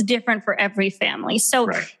 it looks different for every family. So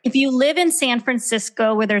if you live in San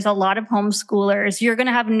Francisco where there's a lot of homeschoolers, you're going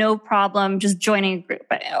to have no problem just joining a group,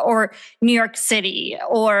 or New York City,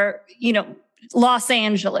 or, Los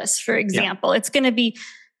Angeles, for example. It's going to be,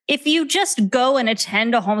 if you just go and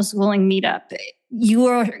attend a homeschooling meetup, you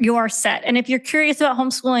are set. And if you're curious about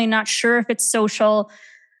homeschooling, not sure if it's social,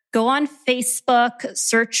 go on Facebook,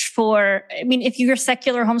 search for, if you're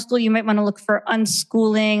secular homeschool, you might want to look for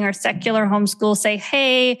unschooling or secular homeschool. Say,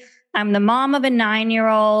 hey, I'm the mom of a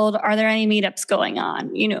 9-year-old. Are there any meetups going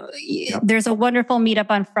on? There's a wonderful meetup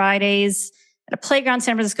on Fridays at a playground in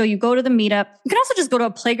San Francisco. You go to the meetup. You can also just go to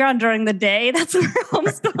a playground during the day. That's where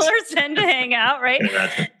homeschoolers tend to hang out, right?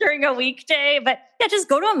 During a weekday. But yeah, just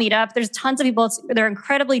go to a meetup. There's tons of people. They're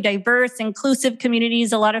incredibly diverse, inclusive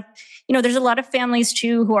communities. There's a lot of families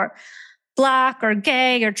too who are Black or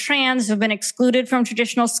gay or trans who've been excluded from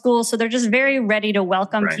traditional schools. So they're just very ready to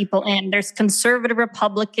welcome people in. There's conservative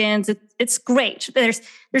Republicans. It's great. There's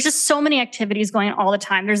just so many activities going on all the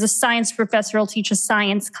time. There's a science professor who'll teach a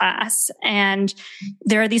science class. And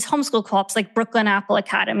there are these homeschool co-ops like Brooklyn Apple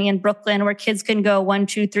Academy in Brooklyn, where kids can go 1,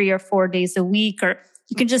 2, 3, or 4 days a week. Or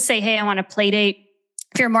you can just say, hey, I want a play date.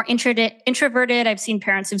 If you're more introverted, I've seen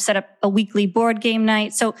parents who've set up a weekly board game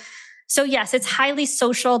night. So yes, it's highly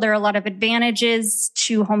social. There are a lot of advantages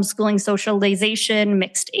to homeschooling: socialization,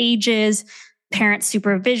 mixed ages, parent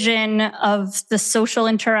supervision of the social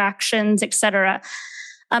interactions, etc.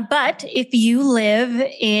 But if you live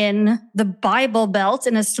in the Bible Belt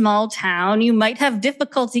in a small town, you might have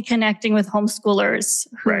difficulty connecting with homeschoolers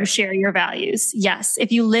who share your values. Yes.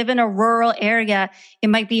 If you live in a rural area, it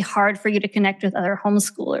might be hard for you to connect with other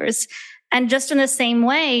homeschoolers. And just in the same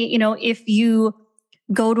way, if you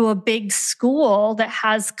go to a big school that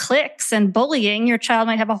has cliques and bullying, your child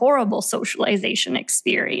might have a horrible socialization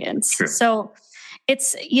experience. So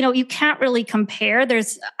it's, you can't really compare.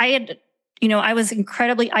 I was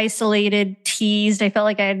incredibly isolated, teased. I felt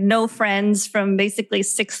like I had no friends from basically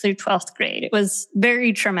 6th through 12th grade. It was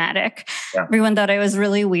very traumatic. Everyone thought I was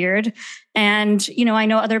really weird. And, I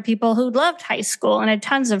know other people who loved high school and had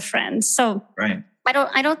tons of friends. So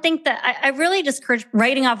I don't think that I really discourage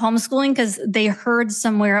writing off homeschooling because they heard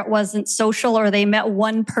somewhere it wasn't social, or they met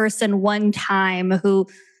one person one time who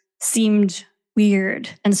seemed weird.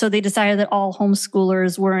 And so they decided that all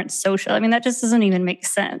homeschoolers weren't social. that just doesn't even make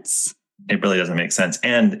sense. It really doesn't make sense.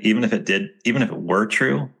 And even if it were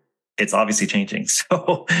true, it's obviously changing.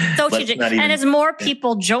 So changing. And as more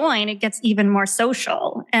people join, it gets even more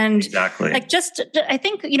social. And I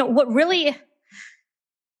think, what really,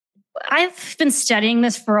 I've been studying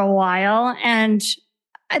this for a while, and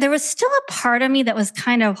there was still a part of me that was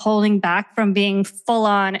kind of holding back from being full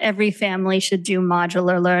on, every family should do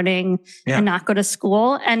modular learning and not go to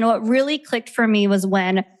school. And what really clicked for me was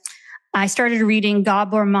when I started reading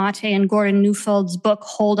Gabor Mate and Gordon Neufield's book,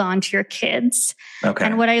 Hold On to Your Kids.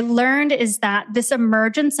 And what I learned is that this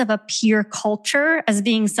emergence of a peer culture as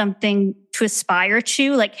being something to aspire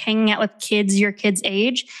to, like hanging out with kids your kids'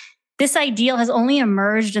 age, this ideal has only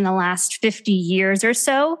emerged in the last 50 years or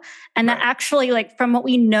so. And that actually, from what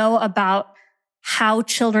we know about how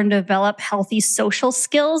children develop healthy social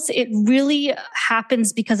skills, it really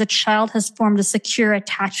happens because a child has formed a secure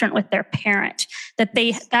attachment with their parent,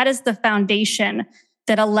 that is the foundation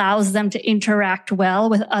that allows them to interact well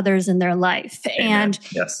with others in their life. Amen.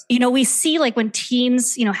 And, we see when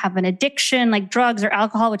teens, have an addiction like drugs or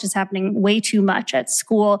alcohol, which is happening way too much at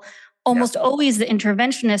school, almost always the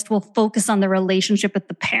interventionist will focus on the relationship with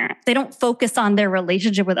the parent. They don't focus on their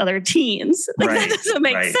relationship with other teens. That doesn't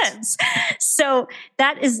make sense. So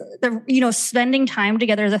that is spending time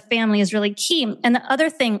together as a family is really key. And the other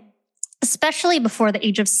thing, especially before the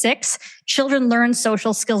age of 6, children learn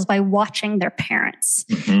social skills by watching their parents.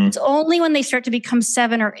 It's only when they start to become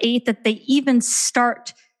 7 or 8 that they even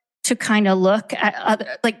start to kind of look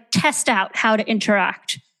at test out how to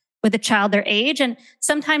interact with a child their age. And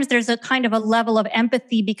sometimes there's a kind of a level of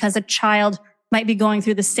empathy because a child might be going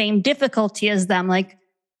through the same difficulty as them.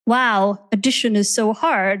 Wow, addition is so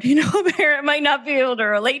hard. A parent might not be able to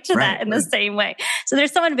relate to that in the same way. So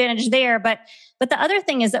there's some advantage there. But the other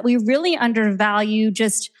thing is that we really undervalue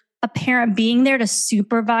just a parent being there to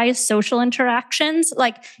supervise social interactions.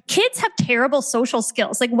 Kids have terrible social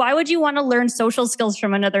skills. Why would you want to learn social skills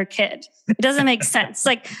from another kid? It doesn't make sense.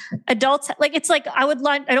 Adults, I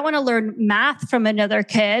don't want to learn math from another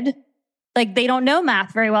kid. They don't know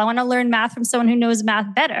math very well. I want to learn math from someone who knows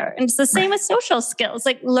math better. And it's the same with social skills.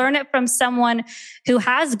 Learn it from someone who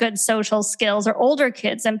has good social skills, or older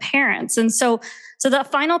kids and parents. And so So the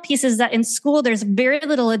final piece is that in school, there's very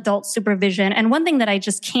little adult supervision. And one thing that I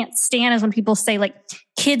just can't stand is when people say like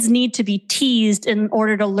kids need to be teased in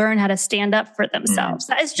order to learn how to stand up for themselves.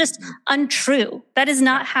 That is just untrue. That is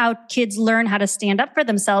not how kids learn how to stand up for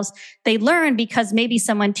themselves. They learn because maybe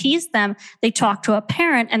someone teased them. They talk to a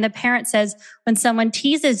parent and the parent says, when someone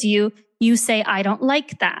teases you, you say, I don't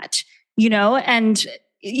like that, and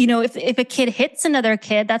if a kid hits another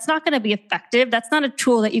kid, that's not going to be effective. That's not a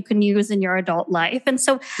tool that you can use in your adult life. And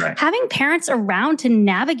so having parents around to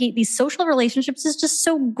navigate these social relationships is just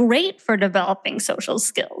so great for developing social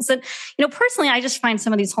skills. And, personally, I just find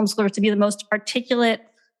some of these homeschoolers to be the most articulate,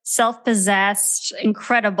 self-possessed,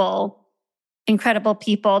 incredible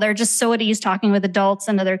people. They're just so at ease talking with adults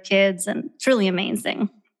and other kids. And it's really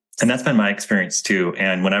amazing. And that's been my experience too.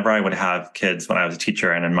 And whenever I would have kids when I was a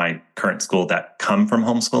teacher and in my current school that come from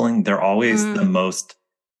homeschooling, they're always the most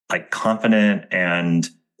like confident and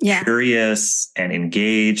curious and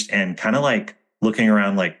engaged and kind of like looking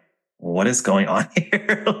around like, what is going on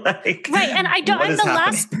here? Right. And I'm the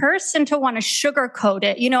last person to want to sugarcoat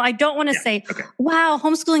it. I don't want to say, wow,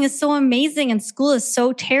 homeschooling is so amazing and school is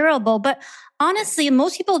so terrible. But honestly,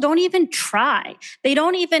 most people don't even try. They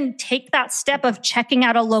don't even take that step of checking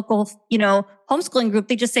out a local, homeschooling group.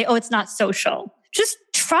 They just say, oh, it's not social. Just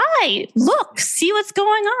try, look, see what's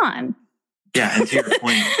going on. Yeah. And to your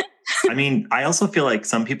point, I mean, I also feel like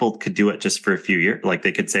some people could do it just for a few years. Like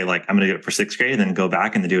they could say like, I'm going to do it for 6th grade and then go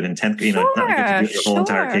back and then do it in 10th grade. Not like you have to do the whole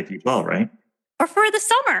entire K through 12, right? Or for the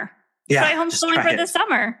summer. Try homeschooling for the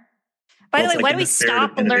summer. By the way, why do we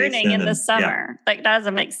stop learning in the summer? Like, that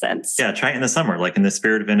doesn't make sense. Yeah, try it in the summer. Like in the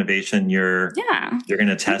spirit of innovation, you're going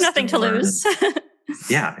to test. Nothing to lose.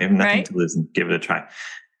 Yeah, you have nothing to lose and give it a try.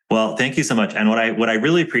 Well, thank you so much. And what I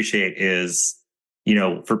really appreciate is,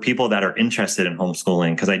 for people that are interested in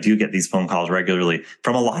homeschooling, because I do get these phone calls regularly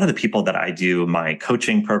from a lot of the people that I do my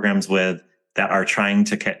coaching programs with that are trying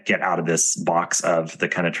to get out of this box of the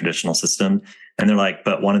kind of traditional system. And they're like,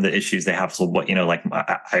 but one of the issues they have is, well,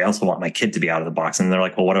 I also want my kid to be out of the box. And they're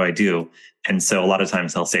like, well, what do I do? And so a lot of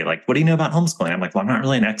times they'll say like, what do you know about homeschooling? I'm like, well, I'm not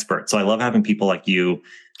really an expert. So I love having people like you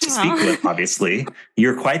to speak with, obviously.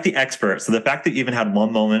 You're quite the expert. So the fact that you even had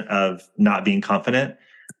one moment of not being confident,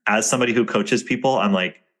 as somebody who coaches people, I'm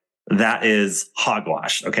like, that is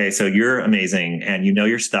hogwash. Okay. So you're amazing and you know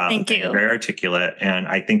your stuff. Thank you. You're very articulate. And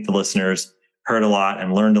I think the listeners heard a lot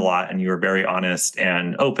and learned a lot. And you were very honest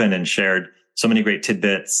and open and shared so many great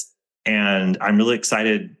tidbits. And I'm really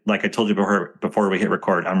excited. Like I told you before we hit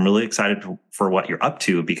record, I'm really excited for what you're up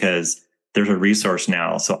to because there's a resource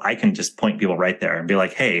now. So I can just point people right there and be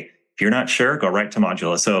like, hey, if you're not sure, go right to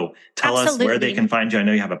Modular. So tell us where they can find you. I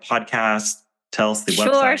know you have a podcast. Tell us the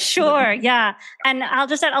website. Sure. Yeah. And I'll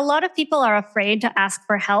just add, a lot of people are afraid to ask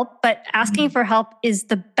for help, but asking for help is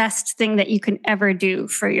the best thing that you can ever do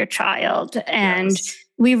for your child. And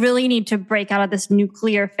we really need to break out of this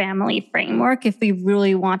nuclear family framework if we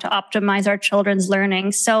really want to optimize our children's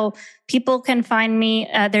learning. So people can find me.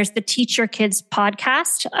 There's the Teach Your Kids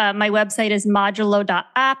podcast. My website is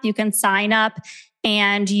modulo.app. You can sign up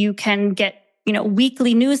and you can get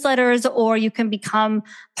weekly newsletters, or you can become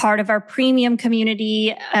part of our premium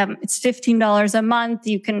community. It's $15 a month.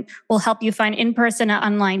 We'll help you find in-person and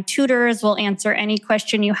online tutors. We'll answer any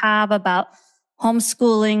question you have about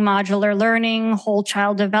homeschooling, modular learning, whole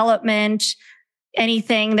child development,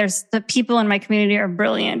 anything. The people in my community are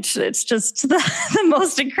brilliant. It's just the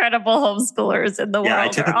most incredible homeschoolers in the world. I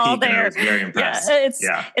took a peek and I was very impressed.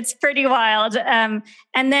 It's pretty wild. And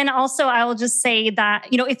then also I will just say that,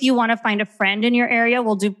 if you want to find a friend in your area,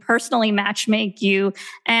 we'll do personally matchmake you.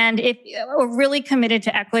 And if we're really committed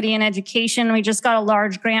to equity in education, we just got a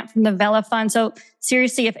large grant from the Vela Fund. So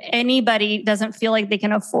seriously, if anybody doesn't feel like they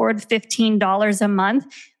can afford $15 a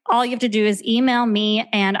month, all you have to do is email me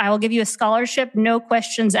and I will give you a scholarship, no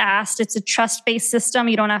questions asked. It's a trust-based system.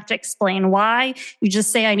 You don't have to explain why. You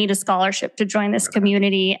just say, I need a scholarship to join this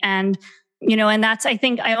community. And, and that's, I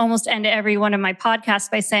think I almost end every one of my podcasts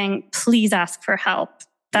by saying, please ask for help.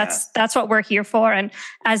 That's what we're here for. And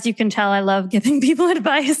as you can tell, I love giving people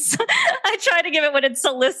advice. I try to give it when it's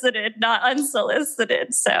solicited, not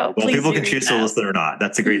unsolicited. So people can choose solicit or not.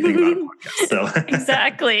 That's a great thing about a podcast. So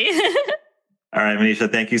exactly. All right, Manisha,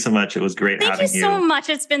 thank you so much. It was great having you. Thank you so much.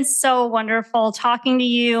 It's been so wonderful talking to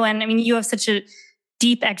you. And I mean, you have such a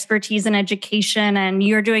deep expertise in education and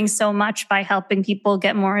you're doing so much by helping people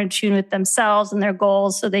get more in tune with themselves and their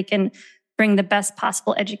goals so they can bring the best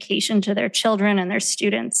possible education to their children and their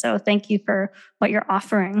students. So thank you for what you're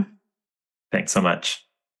offering. Thanks so much.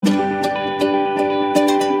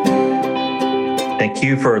 Thank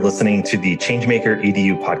you for listening to the Changemaker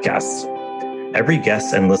EDU podcast. Every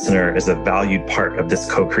guest and listener is a valued part of this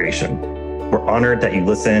co-creation. We're honored that you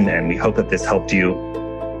listen, and we hope that this helped you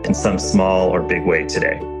in some small or big way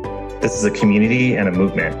today. This is a community and a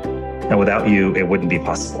movement, and without you, it wouldn't be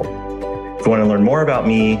possible. If you want to learn more about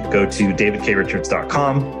me, go to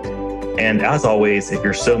davidkrichards.com. And as always, if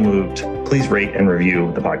you're so moved, please rate and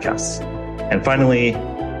review the podcast. And finally,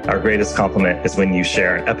 our greatest compliment is when you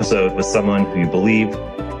share an episode with someone who you believe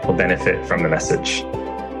will benefit from the message.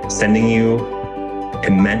 Sending you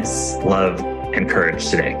immense love and courage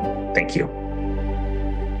today. Thank you.